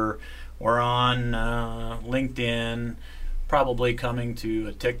Twitter. We're on LinkedIn. Probably coming to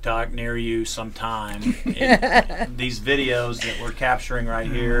a TikTok near you sometime. These videos that we're capturing right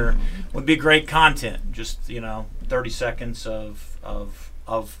here would be great content. Just 30 seconds of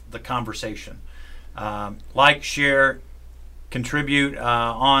the conversation. Like, share, contribute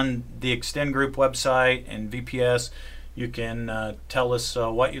on the Extend Group website and VPS. You can tell us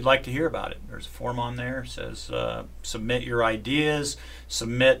what you'd like to hear about it. There's a form on there. It says submit your ideas,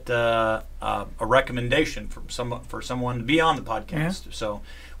 submit a recommendation for someone to be on the podcast. Yeah. So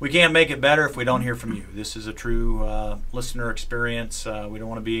we can't make it better if we don't hear from you. This is a true listener experience. We don't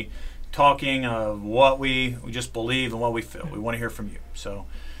want to be talking of what we just believe and what we feel. We want to hear from you. So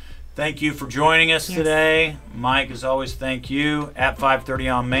thank you for joining us today. Mike, as always, thank you at 530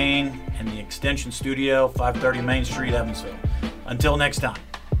 on Main and the Extension Studio, 530 Main Street, Evansville. Until next time.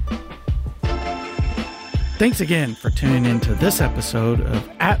 Thanks again for tuning in to this episode of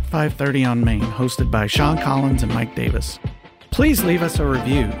At 530 on Main, hosted by Sean Collins and Mike Davis. Please leave us a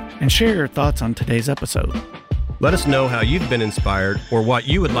review and share your thoughts on today's episode. Let us know how you've been inspired or what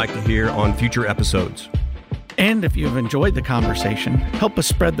you would like to hear on future episodes. And if you've enjoyed the conversation, help us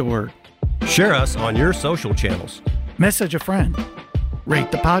spread the word. Share us on your social channels. Message a friend.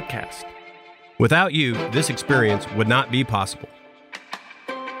 Rate the podcast. Without you, this experience would not be possible.